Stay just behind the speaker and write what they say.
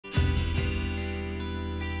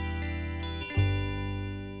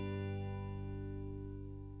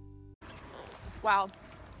Wow.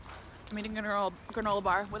 I'm eating a granola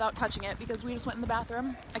bar without touching it because we just went in the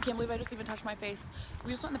bathroom. I can't believe I just even touched my face.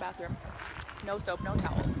 We just went in the bathroom. No soap, no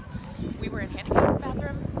towels. We were in handicap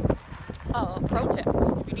bathroom. Pro tip,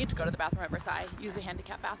 if you need to go to the bathroom at Versailles, use a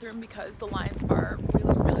handicap bathroom because the lines are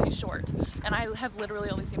really, really short. And I have literally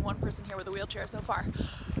only seen one person here with a wheelchair so far.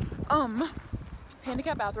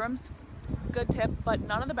 Handicap bathrooms, good tip, but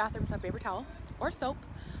none of the bathrooms have paper towel or soap.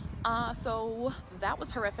 So that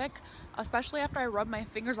was horrific, especially after I rubbed my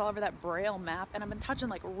fingers all over that Braille map and I've been touching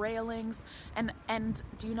like railings and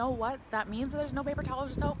do you know what that means? That there's no paper towel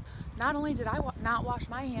or soap. Not only did I not wash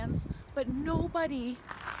my hands, but nobody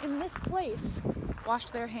in this place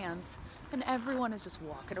washed their hands, and everyone is just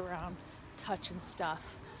walking around touching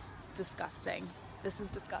stuff. Disgusting. This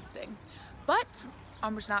is disgusting. But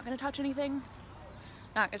I'm just not gonna touch anything.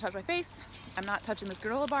 Not gonna touch my face. I'm not touching this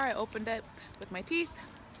granola bar. I opened it with my teeth.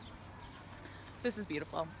 This is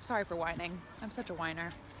beautiful. Sorry for whining. I'm such a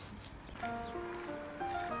whiner.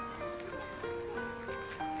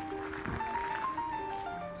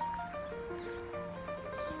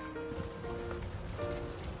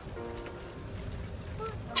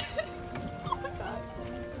 Oh my God.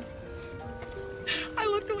 I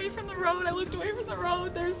looked away from the road. I looked away from the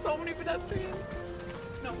road. There's so many pedestrians.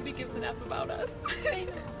 Nobody gives an F about us.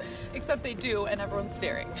 Except they do, and everyone's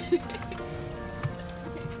staring.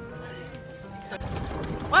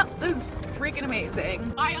 Well, this is freaking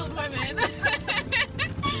amazing. Wild women. This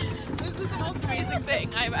is the most amazing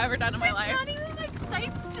thing I've ever done in my life. It's not even like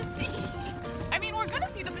sights to see. I mean, we're gonna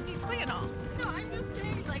see the Petit Trianon. No, I'm just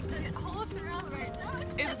saying, like, the whole thrill right now.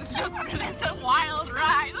 It's a wild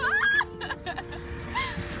ride.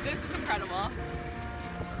 This is incredible.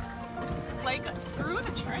 Like, screw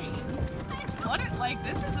the train.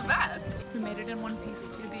 This is the best. We made it in one piece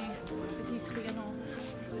to the Petit Trianon.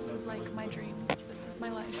 This is like my dream. This is my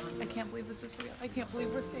life. I can't believe this is real. I can't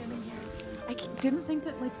believe we're standing here. I didn't think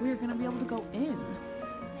that like we were gonna be able to go in.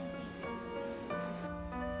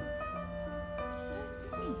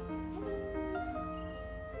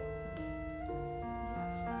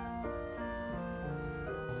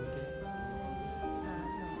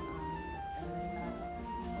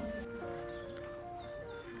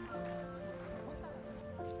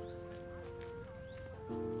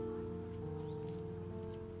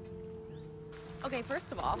 Okay,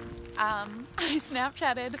 first of all, I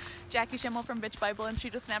Snapchatted Jackie Schimmel from Bitch Bible and she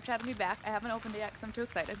just Snapchatted me back. I haven't opened it yet because I'm too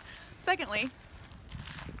excited. Secondly,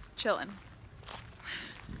 chillin'.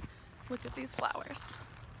 Look at these flowers.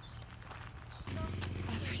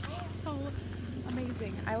 Everything is so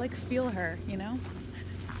amazing. I like feel her, you know?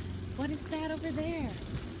 What is that over there?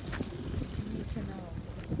 I need to know.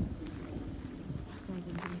 What's that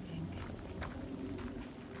building, do you think?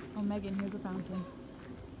 Oh, Megan, here's a fountain.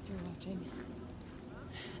 If you're watching.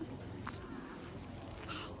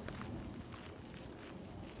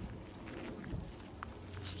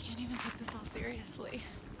 Take this all seriously.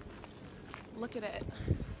 Look at it.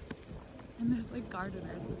 And there's like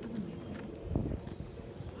gardeners. This is amazing.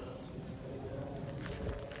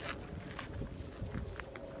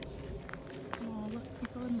 Oh, look,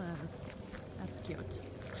 people in love. That's cute.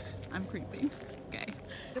 I'm creepy. Okay.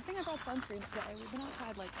 Good thing I brought sunscreen today. We've been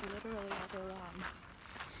outside like literally all day long.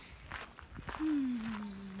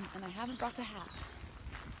 And I haven't brought a hat.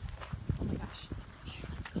 Oh my gosh. It's in here.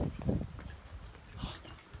 Let's go see.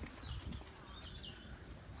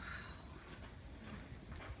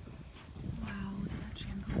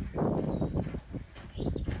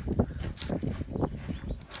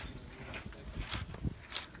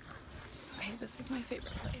 This is my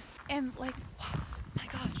favorite place. And like, oh my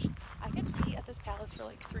gosh, I could be at this palace for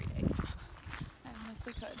like 3 days. I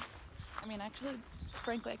honestly could. I mean, actually,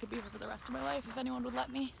 frankly, I could be here for the rest of my life if anyone would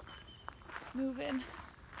let me move in.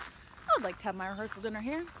 I would like to have my rehearsal dinner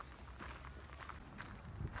here.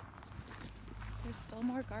 There's still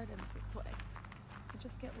more gardens this way. You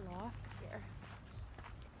just get lost here.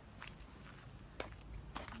 Oh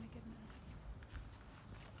my goodness.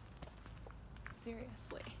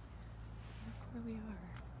 Seriously. Where we are.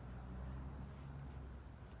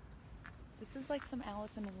 This is like some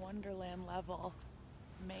Alice in Wonderland level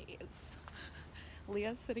maze.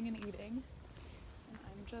 Leah's sitting and eating, and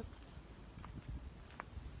I'm just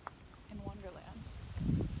in Wonderland.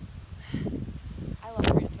 I love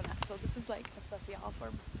Marie Antoinette, so this is like a spécial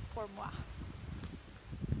for moi.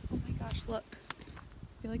 Oh my gosh, look.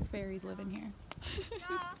 I feel like fairies live in here.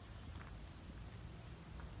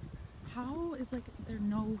 How is like there are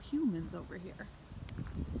no humans over here?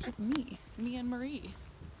 It's just me and Marie.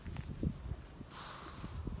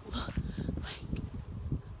 Look, like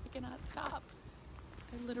I cannot stop.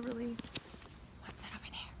 I literally. What's that over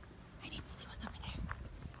there? I need to see what's over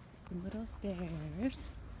stairs.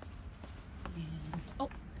 And, oh,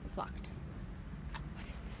 it's locked. What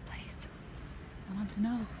is this place? I want to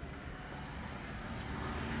know.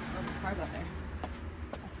 Oh, there's cars out there.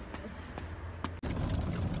 That's what it is.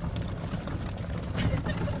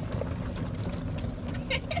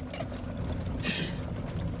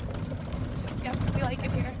 Yep, we like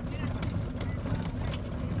it here.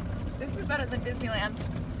 This is better than Disneyland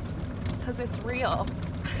because it's real.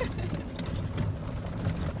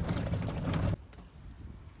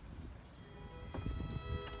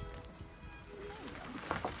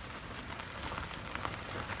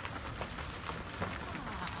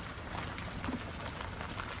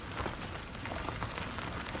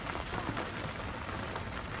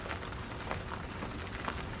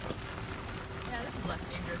 Yeah, this is less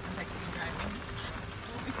dangerous than texting driving.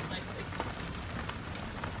 We'll be slightly.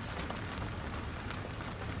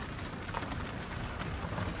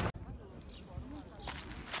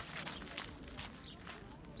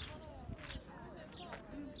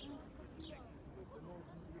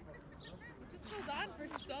 It just goes on for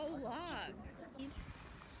so long.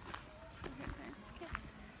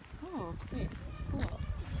 Oh, wait, cool.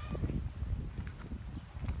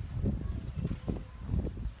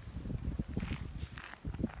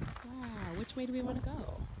 Wow, which way do we want to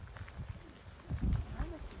go?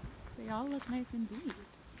 They all look nice indeed.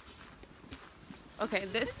 Okay,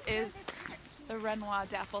 this is the Renoir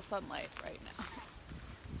Dapple sunlight right now.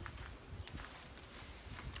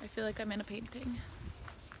 I feel like I'm in a painting.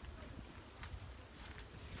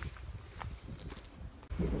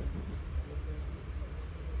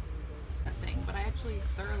 That thing, but I actually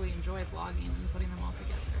thoroughly enjoy vlogging and putting them all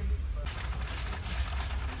together.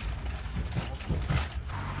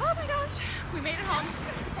 Oh my gosh, we made it home.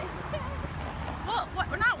 Well,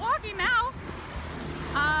 we're not walking now.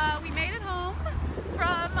 We made it home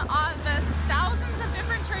from the thousands of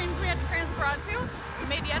different trains we had to transfer onto. We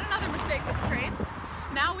made yet another mistake with the trains.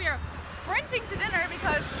 Now we are sprinting to dinner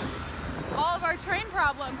because all of our train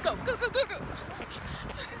problems, go.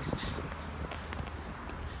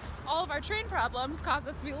 All of our train problems caused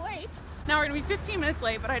us to be late. Now we're gonna be 15 minutes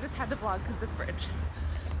late, but I just had to vlog because this bridge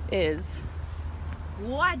is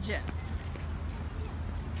gorgeous.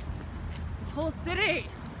 This whole city.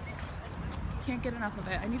 Can't get enough of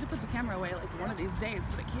it. I need to put the camera away like one of these days,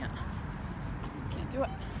 but I can't. Do it.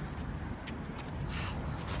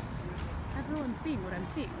 Everyone's seeing what I'm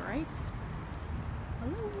seeing, right?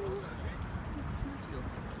 Hello.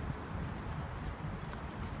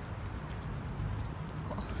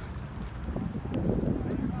 Cool.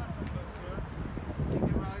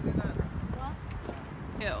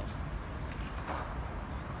 Ew.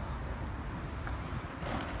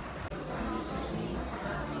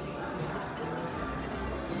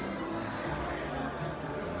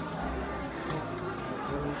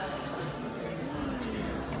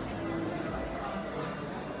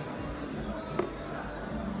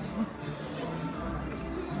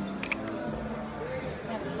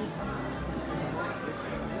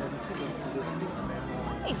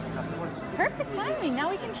 Perfect timing. Now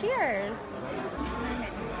we can cheers.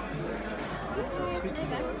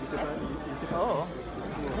 Oh,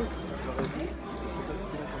 spritz.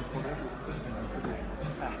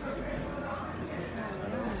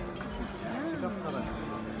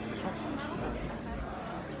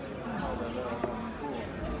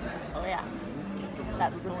 Oh yeah,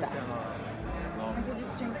 that's the stuff. I could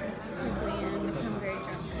just drink this quickly and become very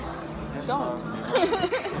drunk. Don't.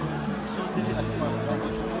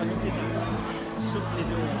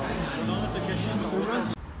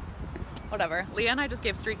 Whatever. Leah and I just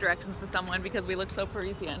gave street directions to someone because we looked so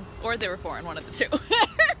Parisian. Or they were foreign, one of the two. It's a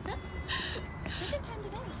good time to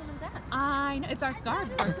go. Someone's asked. I know. It's our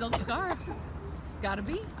scarves. Our silk scarves. It's gotta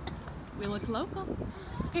be. We look local.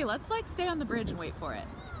 Okay, let's like stay on the bridge and wait for it.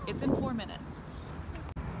 It's in 4 minutes.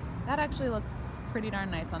 That actually looks pretty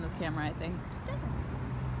darn nice on this camera, I think. It does.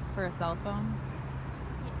 For a cell phone.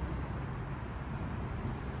 Yeah.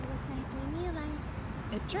 It looks nice in real life.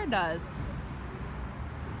 It sure does.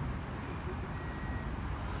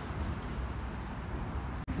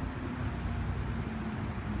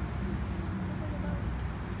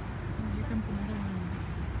 Here comes another one.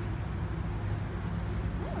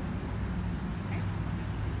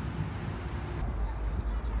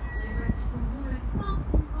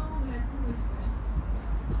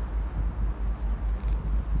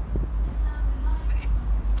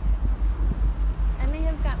 I may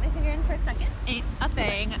have got my finger in for a second. Ain't a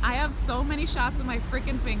thing. I have so many shots of my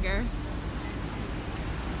freaking finger.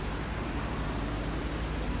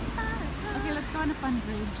 Okay, let's go on a fun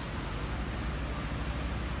bridge.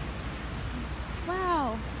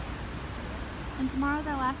 Wow. And tomorrow's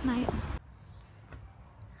our last night.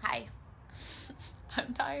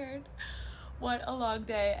 tired. What a long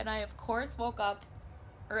day. And I, of course, woke up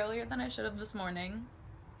earlier than I should have this morning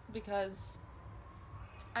because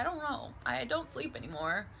I don't know. I don't sleep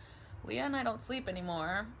anymore. Leah and I don't sleep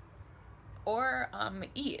anymore or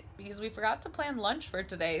eat because we forgot to plan lunch for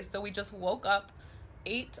today. So we just woke up,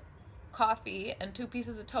 ate coffee and 2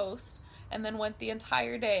 pieces of toast, and then went the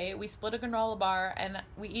entire day. We split a granola bar and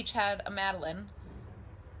we each had a Madeleine.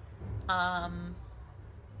 I'm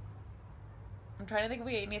trying to think if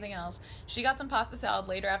we ate anything else. She got some pasta salad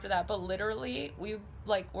later after that, but literally we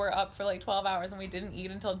like were up for like 12 hours and we didn't eat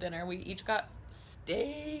until dinner. We each got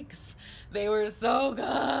steaks. They were so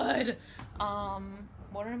good.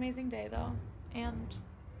 What an amazing day though. And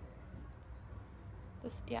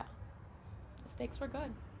this, yeah, the steaks were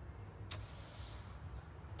good.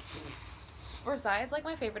 Versailles is like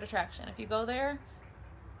my favorite attraction. If you go there,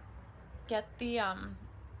 get the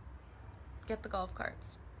golf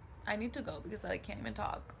carts. I need to go because I can't even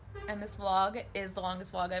talk. And this vlog is the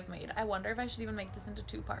longest vlog I've made. I wonder if I should even make this into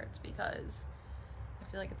 2 parts because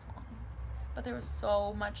I feel like it's long. But there was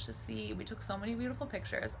so much to see. We took so many beautiful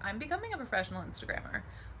pictures. I'm becoming a professional Instagrammer.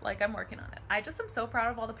 Like, I'm working on it. I just am so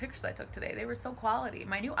proud of all the pictures I took today. They were so quality.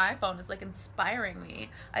 My new iPhone is like inspiring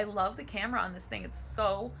me. I love the camera on this thing. It's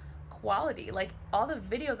so quality. Like, all the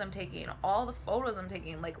videos I'm taking, all the photos I'm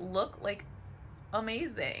taking, like, look like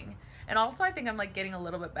amazing. And also I think I'm like getting a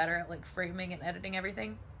little bit better at like framing and editing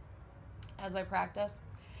everything as I practice.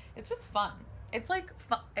 It's just fun. It's like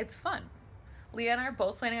fun. It's fun. Leah and I are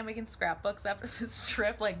both planning on making scrapbooks after this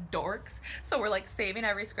trip, like dorks. So we're like saving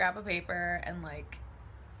every scrap of paper and like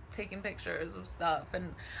taking pictures of stuff.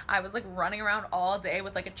 And I was like running around all day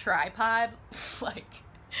with like a tripod, like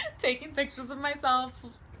taking pictures of myself.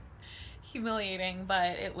 Humiliating,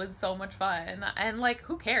 but it was so much fun. And like,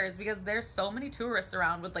 who cares, because there's so many tourists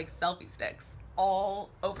around with like selfie sticks all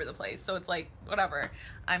over the place, so it's like whatever.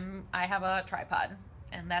 I have a tripod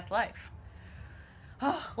and that's life.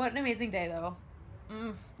 Oh, what an amazing day though.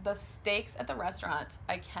 The steaks at the restaurant,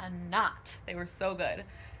 I cannot, they were so good.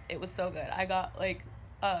 It was so good. I got like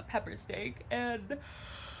a pepper steak and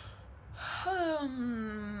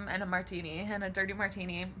a martini and a dirty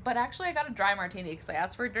martini, but actually I got a dry martini because I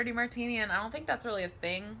asked for a dirty martini, and I don't think that's really a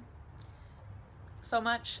thing so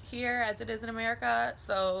much here as it is in America,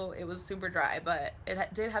 so it was super dry, but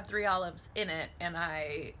it did have 3 olives in it and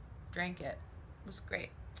I drank it. It was great.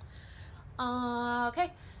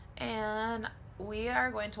 Okay, and we are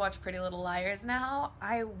going to watch Pretty Little Liars now.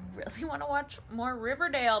 I really want to watch more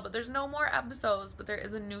Riverdale, but there's no more episodes, but there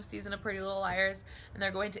is a new season of Pretty Little Liars, and they're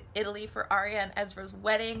going to Italy for Aria and Ezra's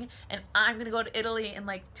wedding, and I'm gonna go to Italy in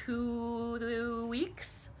like 2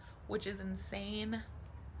 weeks, which is insane.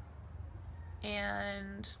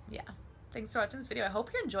 And yeah, thanks for watching this video. I hope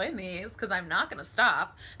you're enjoying these because I'm not gonna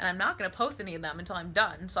stop, and I'm not gonna post any of them until I'm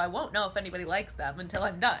done, so I won't know if anybody likes them until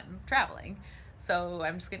I'm done traveling. So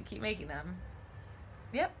I'm just gonna keep making them.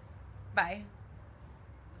 Yep. Bye.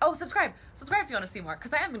 Oh, subscribe. Subscribe if you want to see more,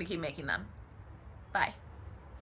 because I am going to keep making them. Bye.